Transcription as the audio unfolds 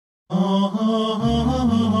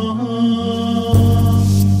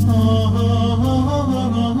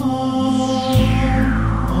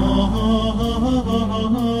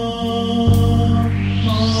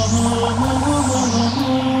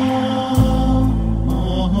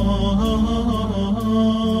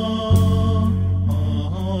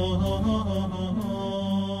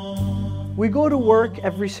We go to work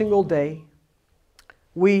every single day.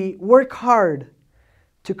 We work hard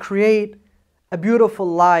to create a beautiful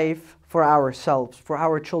life for ourselves, for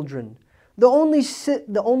our children. The only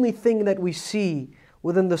thing that we see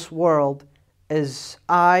within this world is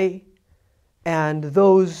I and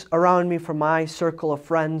those around me from my circle of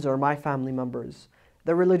friends or my family members.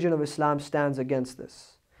 The religion of Islam stands against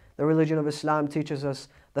this. The religion of Islam teaches us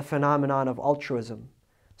the phenomenon of altruism,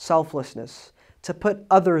 selflessness, to put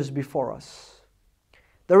others before us.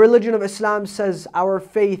 The religion of Islam says our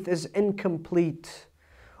faith is incomplete,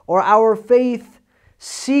 or our faith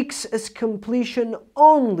seeks its completion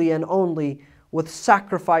only and only with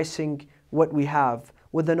sacrificing what we have,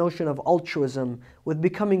 with the notion of altruism, with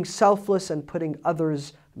becoming selfless and putting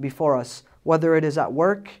others before us, whether it is at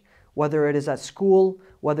work, whether it is at school,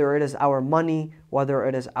 whether it is our money, whether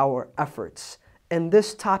it is our efforts. In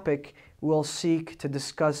this topic, we'll seek to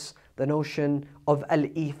discuss the notion of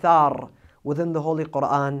al-ithar within the Holy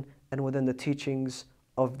Quran and within the teachings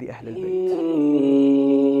of the Ahlul Bayt.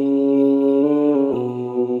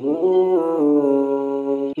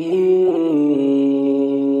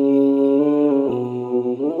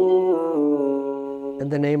 In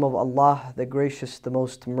the name of Allah, the Gracious, the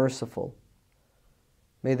Most Merciful,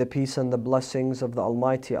 may the peace and the blessings of the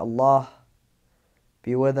Almighty Allah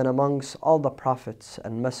be with and amongst all the prophets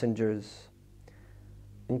and messengers,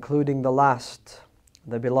 including the last,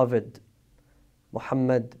 the beloved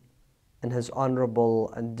Muhammad and his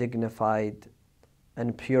honorable and dignified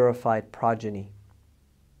and purified progeny.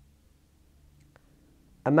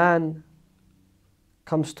 A man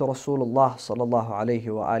comes to Rasulullah sallallahu alayhi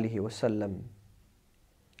wa alihi wasallam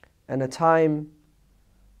in a time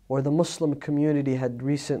where the Muslim community had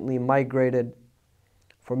recently migrated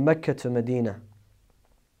from Mecca to Medina.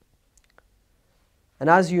 And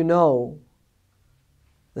as you know,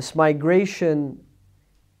 this migration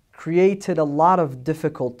created a lot of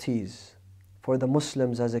difficulties for the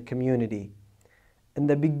Muslims as a community in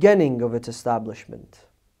the beginning of its establishment.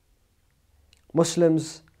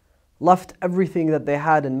 Muslims left everything that they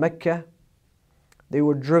had in Mecca. They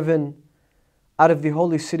were driven out of the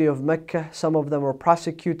holy city of Mecca. Some of them were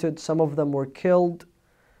prosecuted, some of them were killed,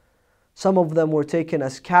 some of them were taken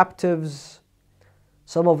as captives,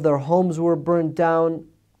 some of their homes were burned down,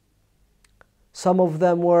 some of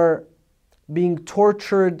them were being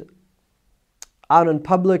tortured out in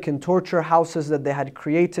public in torture houses that they had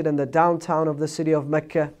created in the downtown of the city of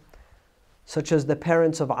Mecca, such as the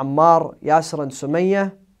parents of Ammar, Yasir and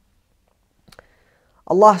Sumayya.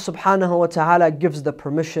 Allah subhanahu wa ta'ala gives the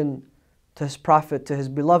permission to His Prophet, to His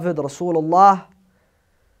beloved Rasulullah,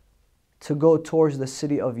 to go towards the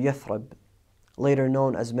city of Yathrib, later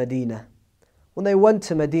known as Medina. When they went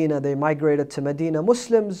to Medina, they migrated to Medina.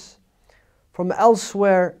 Muslims from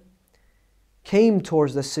elsewhere came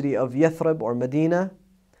towards the city of Yathrib or Medina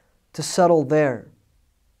to settle there.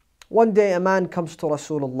 One day a man comes to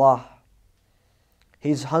Rasulullah.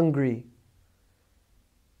 He's hungry.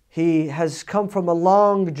 He has come from a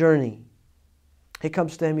long journey. He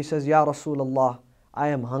comes to him, he says, Ya Rasulullah, I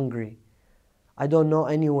am hungry. I don't know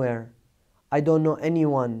anywhere. I don't know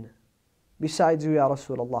anyone besides you, Ya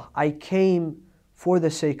Rasulullah. I came for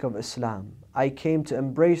the sake of Islam. I came to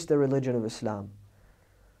embrace the religion of Islam.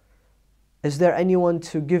 Is there anyone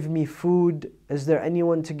to give me food? Is there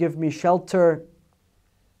anyone to give me shelter?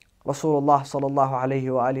 Rasulullah sallallahu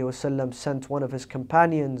alayhi wa alihi wasallam sent one of his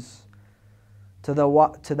companions to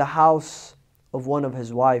the house of one of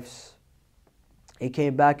his wives. He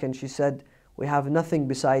came back and she said, we have nothing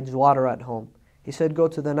besides water at home. He said, go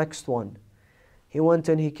to the next one. He went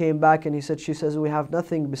and he came back and she says, we have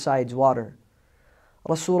nothing besides water.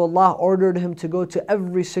 Rasulullah ordered him to go to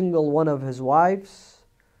every single one of his wives,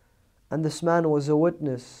 and this man was a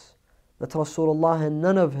witness that Rasulullah in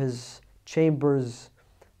none of his chambers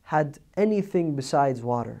had anything besides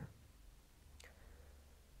water.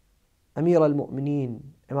 Amir al-Mu'mineen,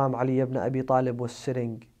 Imam Ali ibn Abi Talib was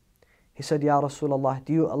sitting. He said, Ya Rasulullah,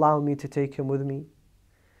 do you allow me to take him with me?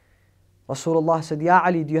 Rasulullah said, Ya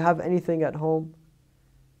Ali, do you have anything at home?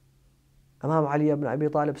 Imam Ali ibn Abi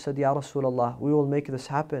Talib said, Ya Rasulullah, we will make this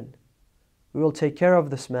happen. We will take care of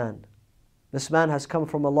this man. This man has come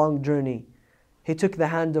from a long journey. He took the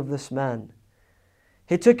hand of this man.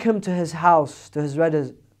 He took him to his house, to his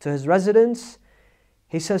residence.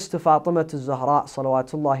 he says to Fatima al-Zahra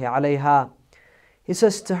salawatullahi alayha, he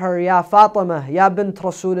says to her, Ya Fatima, Ya bint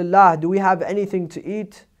Rasulullah, do we have anything to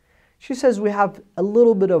eat? She says, we have a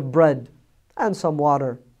little bit of bread and some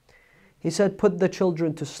water. He said, put the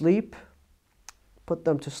children to sleep. Put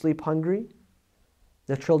them to sleep hungry.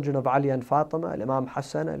 The children of Ali and Fatima, Imam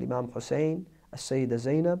Hassan, Imam Hussein, Sayyidah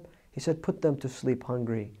Zainab. He said, put them to sleep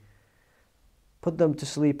hungry. Put them to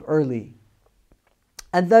sleep early.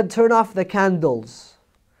 And then turn off the candles.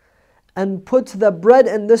 And put the bread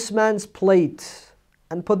in this man's plate.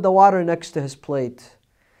 And put the water next to his plate.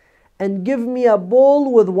 And give me a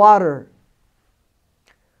bowl with water.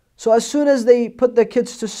 So as soon as they put the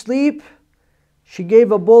kids to sleep, she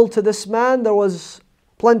gave a bowl to this man. There was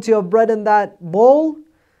plenty of bread in that bowl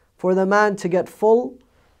for the man to get full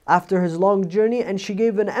after his long journey. And she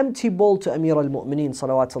gave an empty bowl to Amir al-Mu'mineen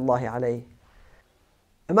salawatullahi alayhi.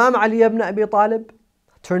 Imam Ali ibn Abi Talib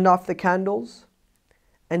turned off the candles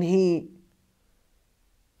and he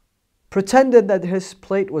pretended that his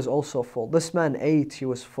plate was also full. This man ate, he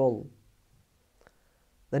was full.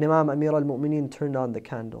 Then Imam Amir al-Mu'mineen turned on the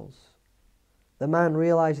candles. The man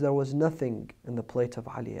realized there was nothing in the plate of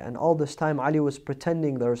Ali. And all this time Ali was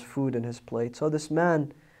pretending there was food in his plate. So this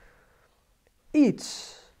man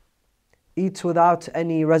eats without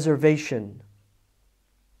any reservation.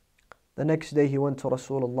 The next day he went to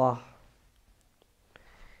Rasulullah.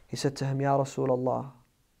 He said to him, Ya Rasulullah,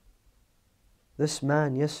 this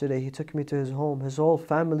man yesterday, he took me to his home. His whole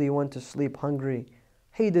family went to sleep hungry.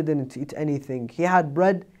 He didn't eat anything. He had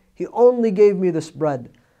bread. He only gave me this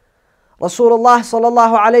bread. Rasulullah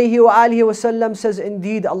sallallahu alayhi wa alihi wa sallam says,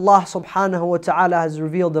 indeed Allah subhanahu wa ta'ala has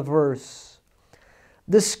revealed a verse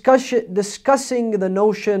discussing the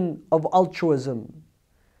notion of altruism,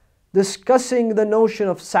 discussing the notion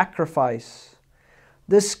of sacrifice,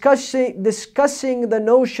 discussing the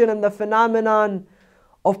notion and the phenomenon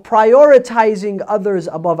of prioritizing others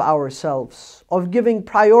above ourselves, of giving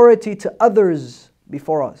priority to others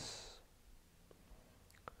before us.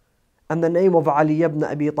 And the name of Ali ibn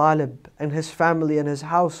Abi Talib and his family and his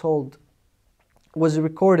household was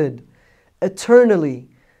recorded eternally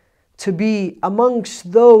to be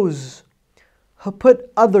amongst those who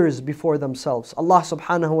put others before themselves. Allah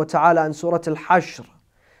subhanahu wa ta'ala in Surah Al-Hashr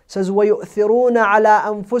says, وَيُؤْثِرُونَ عَلَىٰ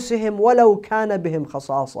أَنفُسِهِمْ وَلَوْ كَانَ بِهِمْ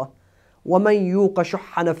خَصَاصَةٌ وَمَنْ يُوقَ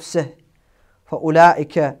شُحَّ نَفْسِهِ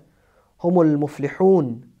فَأُولَٰئِكَ هُمُ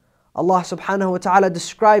الْمُفْلِحُونَ. Allah subhanahu wa ta'ala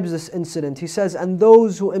describes this incident. He says, and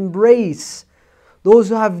those who have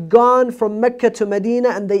gone from Mecca to Medina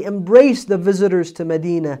and they embrace the visitors to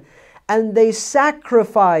Medina and they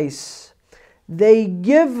sacrifice, they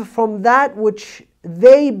give from that which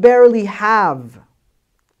they barely have.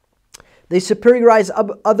 They superiorize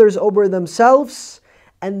others over themselves,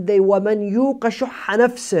 and they وَمَنْ يُوقَ شُحَّ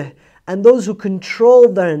نَفْسِهِ, and those who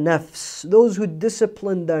control their nafs, those who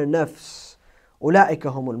discipline their nafs. أُولَٰئِكَ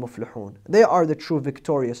هُمُ الْمُفْلِحُونَ. They are the true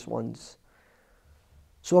victorious ones.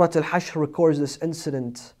 Surah Al-Hashr records this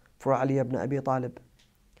incident for Ali ibn Abi Talib.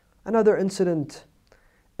 Another incident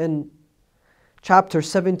in chapter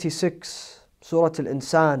 76, Surah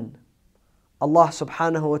Al-Insan, Allah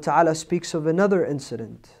subhanahu wa ta'ala speaks of another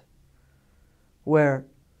incident where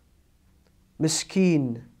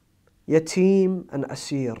miskeen, yatim and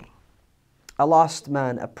asir, a lost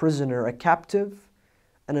man, a prisoner, a captive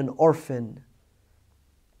and an orphan,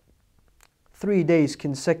 3 days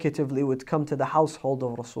consecutively would come to the household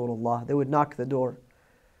of Rasulullah. They would knock the door.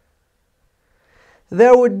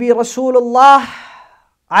 There would be Rasulullah,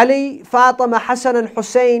 Ali, Fatima, Hassan and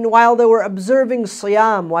Hussein while they were observing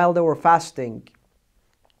Siyam, while they were fasting.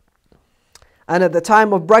 And at the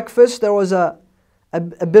time of breakfast there was a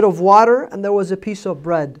bit of water and there was a piece of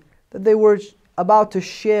bread that they were about to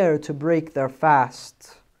share to break their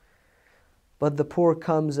fast. But the poor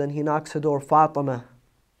comes and he knocks the door. Fatima,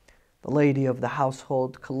 the lady of the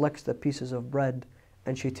household, collects the pieces of bread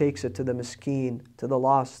and she takes it to the miskeen, to the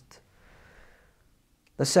lost.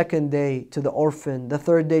 The second day to the orphan, the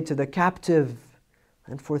third day to the captive.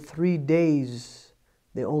 And for 3 days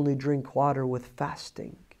they only drink water with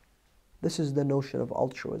fasting. This is the notion of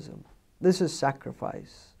altruism. This is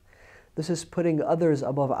sacrifice. This is putting others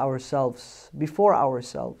above ourselves, before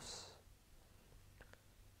ourselves.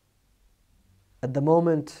 At the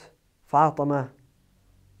moment, Fatima,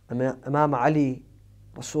 Imam Ali,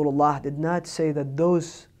 Rasulullah did not say that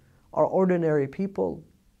those are ordinary people.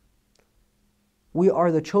 We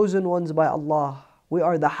are the chosen ones by Allah. We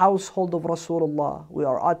are the household of Rasulullah. We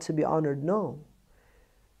are ought to be honored. No.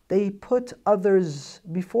 They put others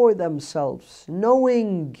before themselves,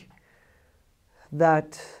 knowing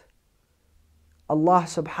that Allah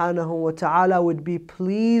subhanahu wa ta'ala would be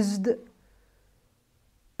pleased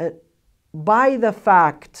by the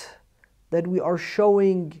fact that we are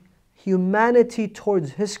showing humanity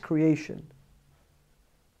towards His creation.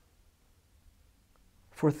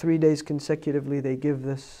 For 3 days consecutively they give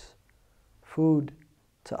this food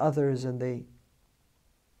to others and they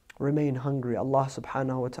remain hungry. Allah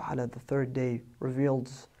subhanahu wa ta'ala the third day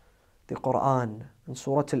reveals the Quran in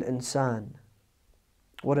Surah Al-Insan.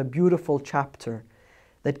 What a beautiful chapter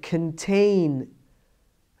that contain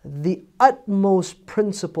the utmost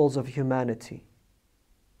principles of humanity.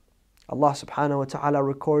 Allah subhanahu wa ta'ala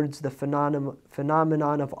records the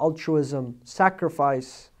phenomenon of altruism,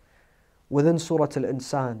 sacrifice within Surah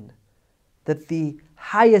Al-Insan. That the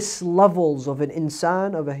highest levels of an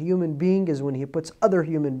insan, of a human being, is when he puts other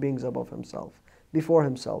human beings above himself, before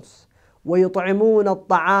himself. وَيُطْعِمُونَ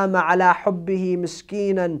الطَّعَامَ عَلَى حُبِّهِ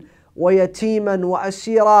مِسْكِينًا وَيَتِيمًا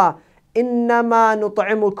وَأَسِيرًا إِنَّمَا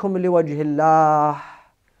نُطْعِمُكُمْ لِوَجْهِ اللَّهِ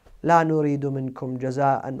لَا نُرِيدُ مِنْكُمْ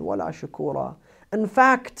جَزَاءً وَلَا شُكُورًا. In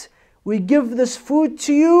fact, we give this food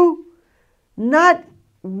to you not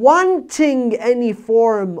wanting any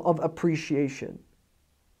form of appreciation.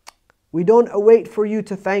 We don't await for you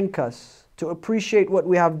to thank us, to appreciate what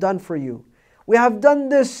we have done for you. We have done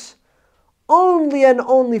this only and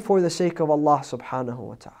only for the sake of Allah subhanahu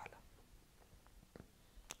wa ta'ala.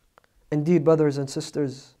 Indeed, brothers and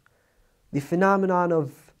sisters, the phenomenon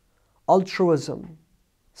of altruism,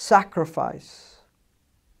 sacrifice,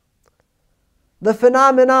 the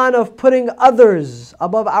phenomenon of putting others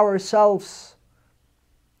above ourselves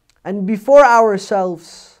and before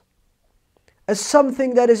ourselves, is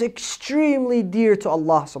something that is extremely dear to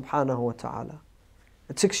Allah subhanahu wa ta'ala.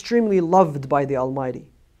 It's extremely loved by the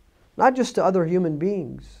Almighty, not just to other human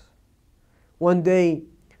beings. One day,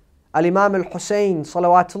 Al-Imam Al-Hussein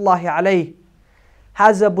salawatullahi alayhi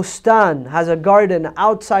has a bustan, has a garden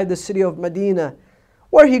outside the city of Medina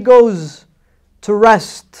where he goes to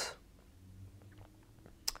rest.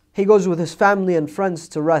 He goes with his family and friends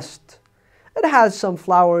to rest. It has some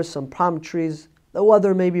flowers, some palm trees. The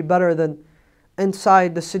weather may be better than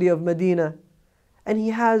inside the city of Medina. And he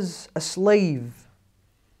has a slave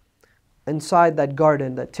inside that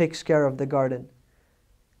garden that takes care of the garden.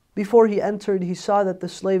 Before he entered, he saw that the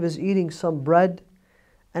slave is eating some bread,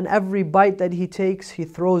 and every bite that he takes, he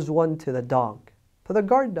throws one to the dog, to the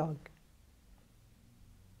guard dog.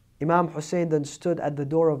 Imam Hussein then stood at the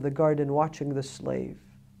door of the garden watching the slave.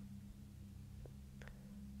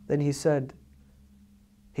 Then he said,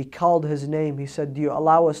 he called his name. He said, "Do you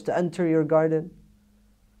allow us to enter your garden?"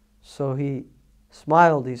 So he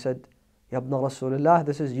smiled. He said, "Ya ibn Rasulullah,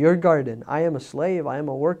 this is your garden. I am a slave. I am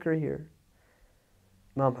a worker here."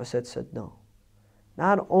 Imam Hussein said, "No.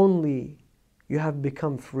 Not only you have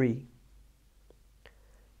become free,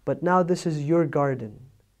 but now this is your garden,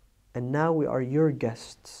 and now we are your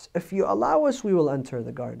guests. If you allow us, we will enter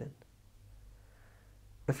the garden.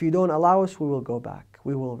 If you don't allow us, we will go back.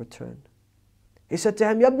 We will return." He said to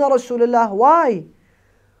him, "Ya ibn Rasulullah, why?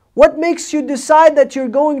 What makes you decide that you're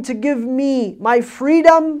going to give me my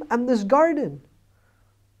freedom and this garden?"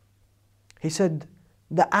 He said,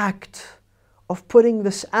 "The act of putting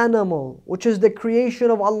this animal, which is the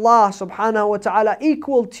creation of Allah subhanahu wa ta'ala,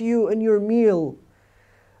 equal to you in your meal,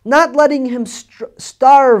 not letting him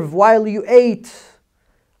starve while you ate,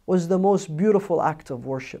 was the most beautiful act of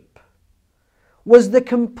worship, was the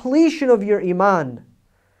completion of your iman.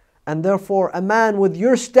 And therefore, a man with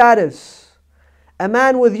your status, a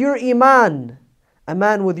man with your iman, a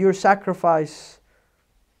man with your sacrifice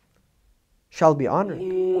shall be honored."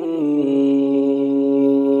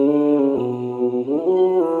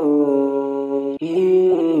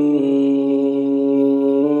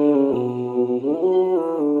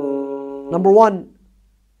 Number one,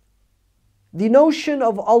 the notion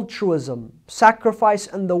of altruism, sacrifice,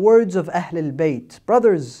 and the words of Ahlul Bayt.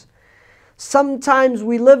 Brothers, sometimes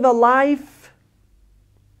we live a life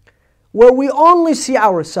where we only see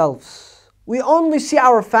ourselves. We only see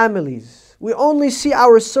our families. We only see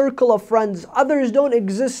our circle of friends. Others don't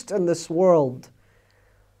exist in this world.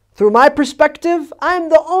 Through my perspective, I'm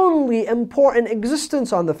the only important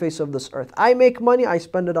existence on the face of this earth. I make money, I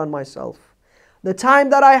spend it on myself. The time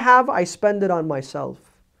that I have, I spend it on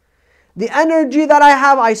myself. The energy that I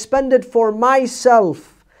have, I spend it for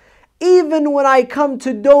myself. Even when I come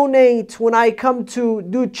to donate, when I come to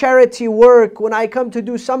do charity work, when I come to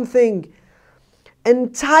do something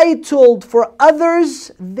entitled for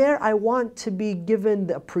others, there I want to be given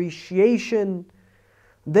the appreciation.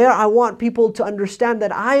 There I want people to understand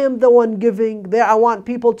that I am the one giving. There I want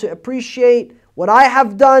people to appreciate what I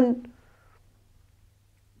have done.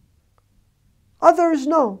 Others,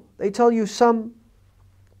 no. They tell you some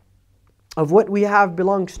of what we have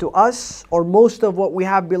belongs to us, or most of what we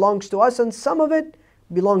have belongs to us, and some of it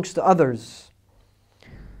belongs to others.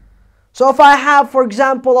 So if I have, for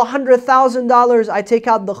example, $100,000, I take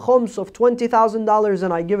out the khums of $20,000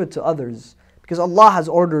 and I give it to others, because Allah has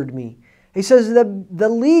ordered me. He says the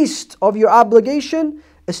least of your obligation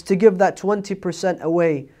is to give that 20%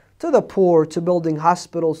 away to the poor, to building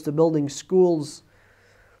hospitals, to building schools,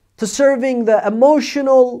 to serving the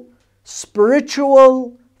emotional,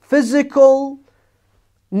 spiritual, physical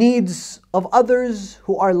needs of others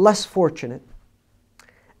who are less fortunate.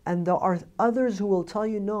 And there are others who will tell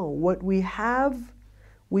you, no, what we have,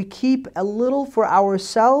 we keep a little for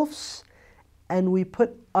ourselves and we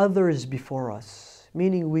put others before us.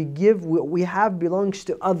 Meaning we give what we have belongs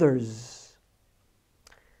to others.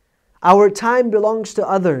 Our time belongs to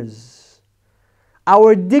others.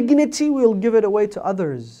 Our dignity, we'll give it away to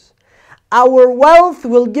others. Our wealth,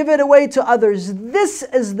 we'll give it away to others. This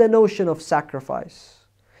is the notion of sacrifice.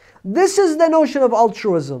 This is the notion of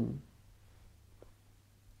altruism.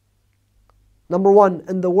 Number one,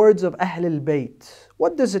 in the words of Ahlul Bayt,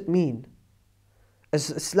 what does it mean? Is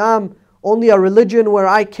Islam only a religion where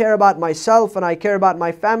I care about myself and I care about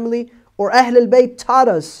my family? Or Ahlul Bayt taught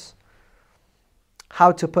us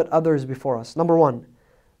how to put others before us? Number one.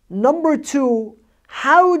 Number two,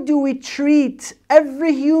 how do we treat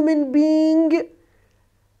every human being,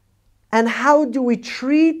 and how do we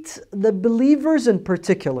treat the believers in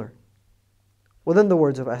particular within the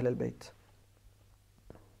words of Ahlul Bayt?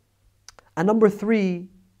 And number three,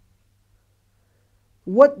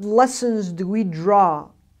 what lessons do we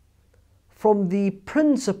draw from the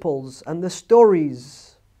principles and the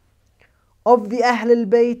stories of the Ahlul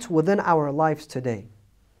Bayt within our lives today?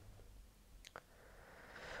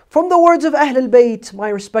 From the words of Ahlul Bayt, my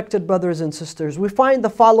respected brothers and sisters, we find the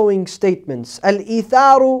following statements.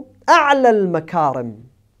 Al-itharu a'la al-makarim.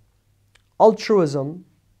 Altruism,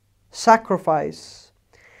 sacrifice,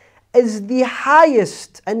 is the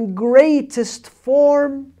highest and greatest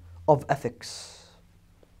form of ethics.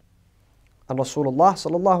 And Rasulullah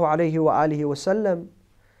sallallahu alayhi wa alihi wa sallam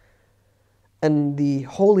and the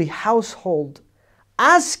holy household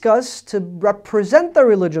ask us to represent the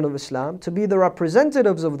religion of Islam, to be the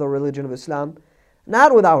representatives of the religion of Islam,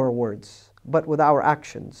 not with our words, but with our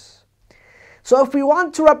actions. So if we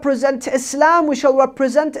want to represent Islam, we shall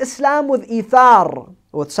represent Islam with ithar,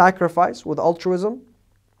 with sacrifice, with altruism,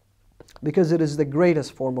 because it is the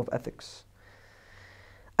greatest form of ethics.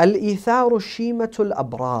 Al-itharu shimatul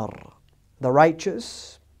abrar. The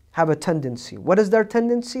righteous have a tendency. What is their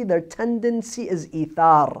tendency? Their tendency is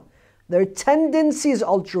ithar. Their tendency is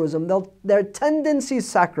altruism. Their tendency is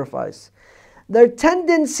sacrifice. Their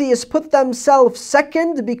tendency is put themselves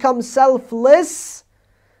second, become selfless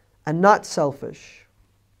and not selfish.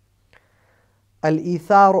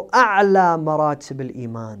 Al-itharu a'la maratib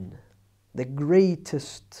al-iman. The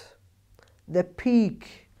greatest, the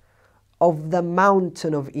peak of the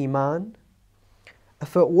mountain of iman.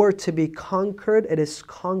 If it were to be conquered, it is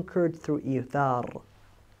conquered through ithar.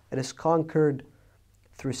 It is conquered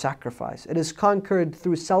through sacrifice. It is conquered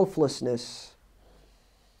through selflessness.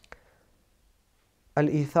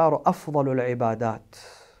 Al-itharu afdalu al-ibadat.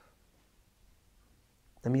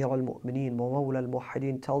 Amir al-Mu'mineen wa Mawla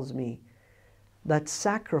al-Muwahhideen tells me that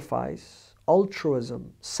sacrifice,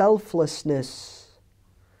 altruism, selflessness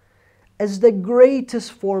is the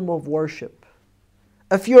greatest form of worship.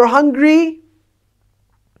 If you're hungry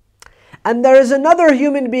and there is another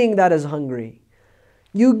human being that is hungry,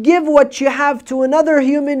 you give what you have to another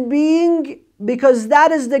human being because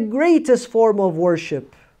that is the greatest form of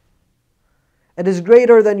worship. It is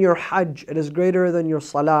greater than your hajj, it is greater than your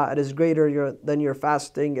salah, it is greater than your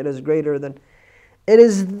fasting, it is greater than... It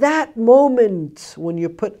is that moment when you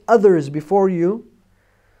put others before you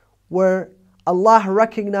where Allah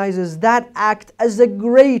recognizes that act as the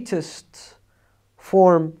greatest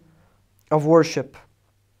form of worship.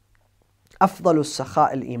 أفضل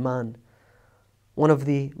السخاء الإيمان. One of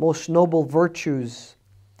the most noble virtues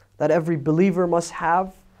that every believer must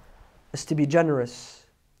have is to be generous.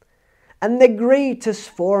 And the greatest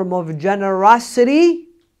form of generosity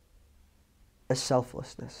is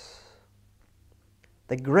selflessness.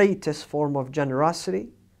 The greatest form of generosity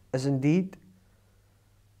is indeed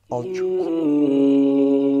altruism.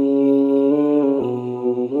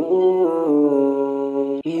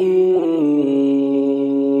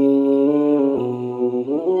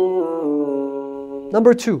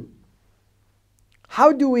 Number two,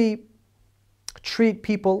 how do we treat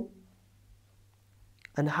people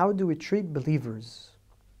and how do we treat believers?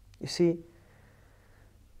 You see,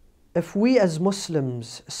 if we as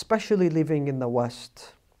Muslims, especially living in the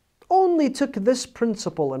West, only took this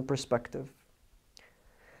principle in perspective,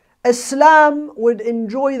 Islam would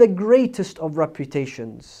enjoy the greatest of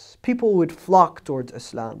reputations. People would flock towards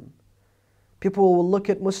Islam. People will look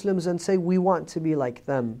at Muslims and say, we want to be like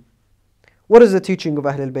them. What is the teaching of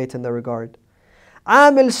Ahlul Bayt in that regard?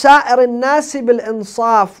 عامل سائر الناس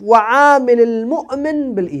بالإنصاف وعامل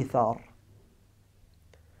المؤمن بالإيثار.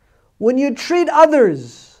 When you treat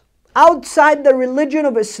others outside the religion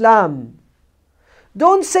of Islam,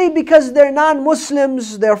 don't say because they're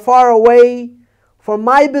non-Muslims, they're far away from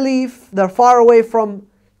my belief, they're far away from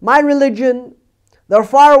my religion, they're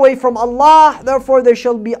far away from Allah, therefore they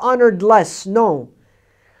shall be honored less. No.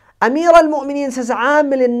 Amir al-Mu'mineen says,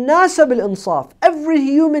 عامل الناس بالإنصاف. Every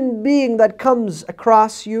human being that comes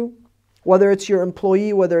across you, whether it's your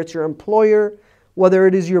employee, whether it's your employer, whether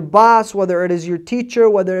it is your boss, whether it is your teacher,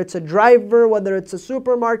 whether it's a driver, whether it's a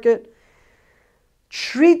supermarket,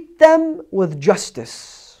 treat them with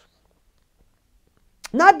justice.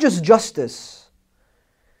 Not just justice.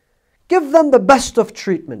 Give them the best of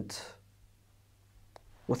treatment.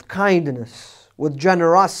 With kindness, with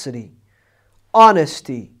generosity,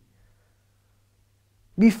 honesty.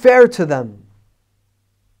 Be fair to them.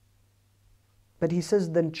 But he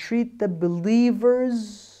says, then treat the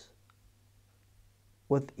believers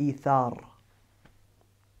with ithar.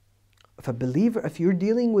 If you're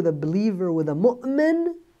dealing with a believer, with a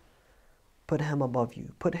mu'min, put him above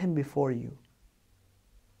you, put him before you.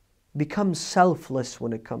 Become selfless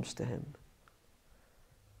when it comes to him.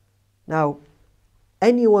 Now,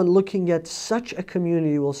 anyone looking at such a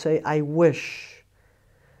community will say, I wish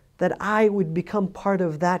that I would become part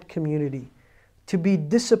of that community, to be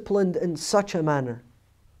disciplined in such a manner.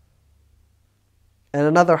 And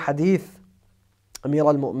another hadith, Amir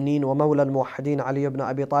al-Mu'mineen wa Mawla al-Muwahhideen Ali ibn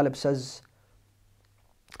Abi Talib says,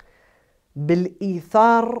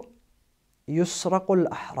 Bil-ithar yusraqul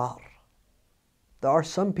ahrar. There are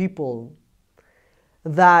some people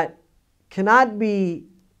that cannot be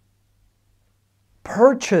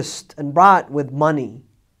purchased and bought with money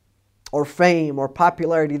or fame or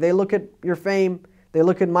popularity. They look at your fame, they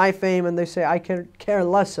look at my fame, and they say, I care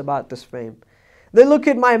less about this fame. They look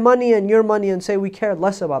at my money and your money and say, we care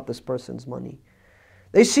less about this person's money.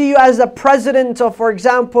 They see you as the president of, for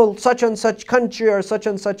example, such and such country or such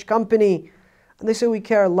and such company, and they say, we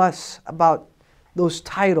care less about those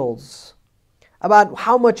titles, about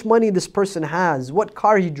how much money this person has, what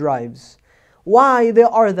car he drives. Why? They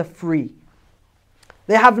are the free.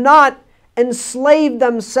 They have not enslaved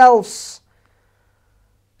themselves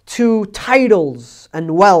to titles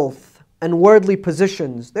and wealth and worldly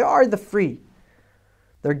positions. They are the free.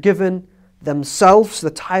 They're given themselves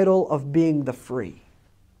the title of being the free.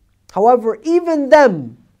 However, even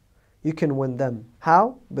them, you can win them.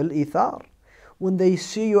 How? Bil-ithar. When they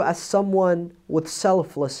see you as someone with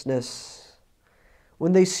selflessness,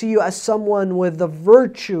 when they see you as someone with the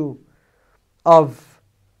virtue of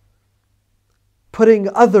putting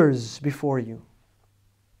others before you.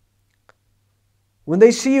 When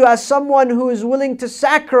they see you as someone who is willing to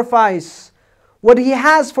sacrifice what he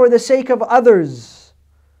has for the sake of others,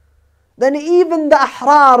 then even the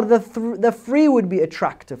ahrar, the free, would be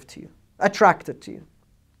attracted to you.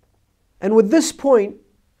 And with this point,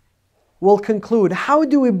 we'll conclude. How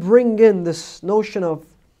do we bring in this notion of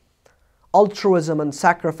altruism and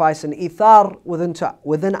sacrifice and ithar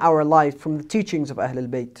within our life from the teachings of Ahlul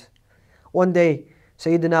Bayt? One day,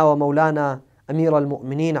 Sayyidina wa Mawlana Amir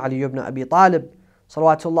al-Mu'mineen Ali ibn Abi Talib,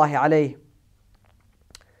 salawatullahi alayh,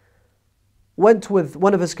 went with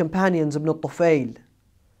one of his companions, Ibn al-Tufail,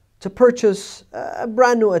 to purchase a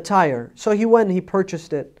brand new attire. So he went, he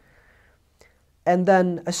purchased it. And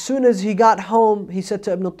then as soon as he got home, he said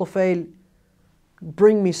to Ibn al-Tufail,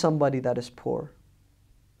 bring me somebody that is poor.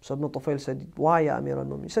 So Ibn al-Tufail said, why, ya Amir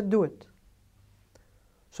al-Mu'mineen? He said, do it.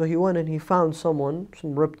 So he went and he found someone,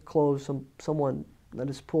 some ripped clothes, someone that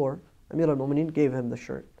is poor. Amir al-Mu'mineen gave him the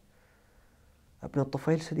shirt. Ibn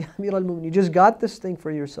al-Tufail said, Ya Amir al-Mu'mineen, you just got this thing for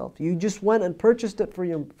yourself. You just went and purchased it for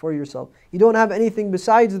yourself. You don't have anything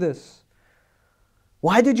besides this.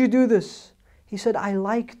 Why did you do this? He said, I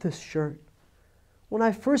like this shirt. When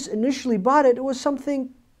I first initially bought it, it was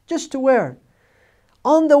something just to wear.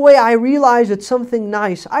 On the way, I realized it's something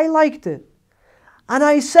nice. I liked it. And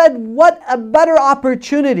I said, what a better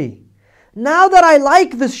opportunity. Now that I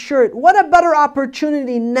like this shirt, what a better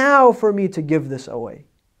opportunity now for me to give this away.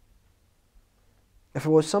 If it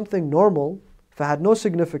was something normal, if it had no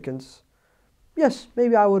significance, yes,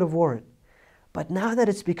 maybe I would have worn it. But now that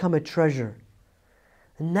it's become a treasure,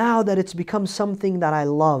 now that it's become something that I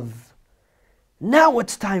love, now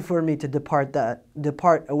it's time for me to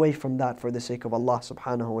depart away from that for the sake of Allah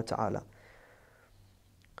subhanahu wa ta'ala.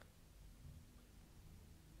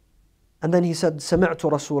 And then he said, سمعت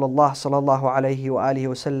رسول الله صلى الله عليه وآله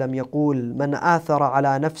وسلم يقول من آثر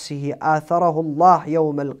على نفسه آثره الله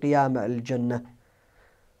يوم القيامة الجنة.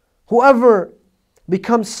 Whoever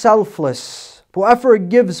becomes selfless, whoever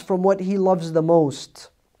gives from what he loves the most,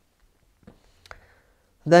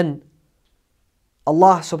 then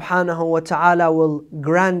Allah subhanahu wa ta'ala will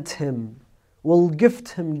grant him, will gift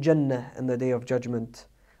him Jannah in the Day of Judgment.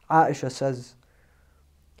 Aisha says,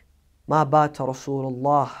 ما بات رسول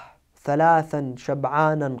الله ثلاثا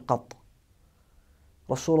شبعانا قط.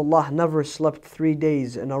 Rasulullah never slept 3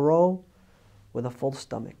 days in a row with a full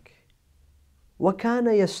stomach. وكان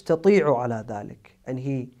يستطيع على ذلك. And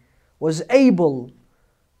he was able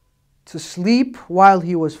to sleep while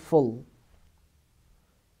he was full.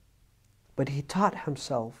 But he taught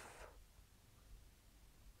himself,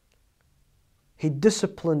 he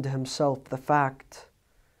disciplined himself the fact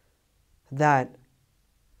that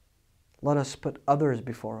let us put others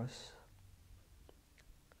before us.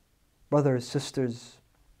 Brothers, sisters,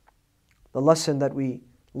 the lesson that we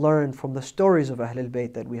learn from the stories of Ahlul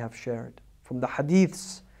Bayt that we have shared, from the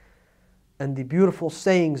hadiths and the beautiful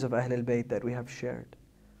sayings of Ahlul Bayt that we have shared,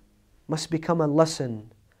 must become a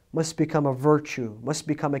lesson, must become a virtue, must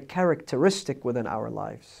become a characteristic within our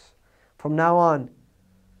lives. From now on,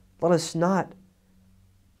 let us not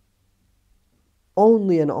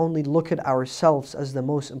only and only look at ourselves as the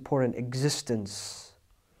most important existence,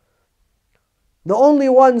 the only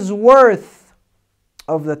ones worth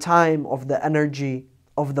of the time, of the energy,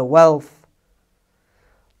 of the wealth.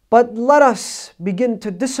 But let us begin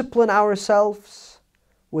to discipline ourselves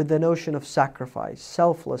with the notion of sacrifice,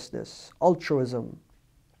 selflessness, altruism.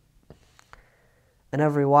 And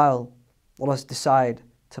every while, let us decide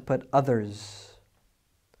to put others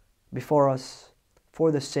before us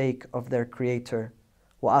for the sake of their Creator.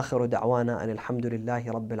 وآخر دعوانا أن الحمد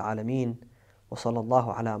لله رب العالمين وصلى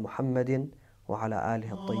الله على محمد وعلى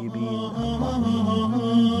آله الطيبين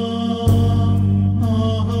الطاهرين.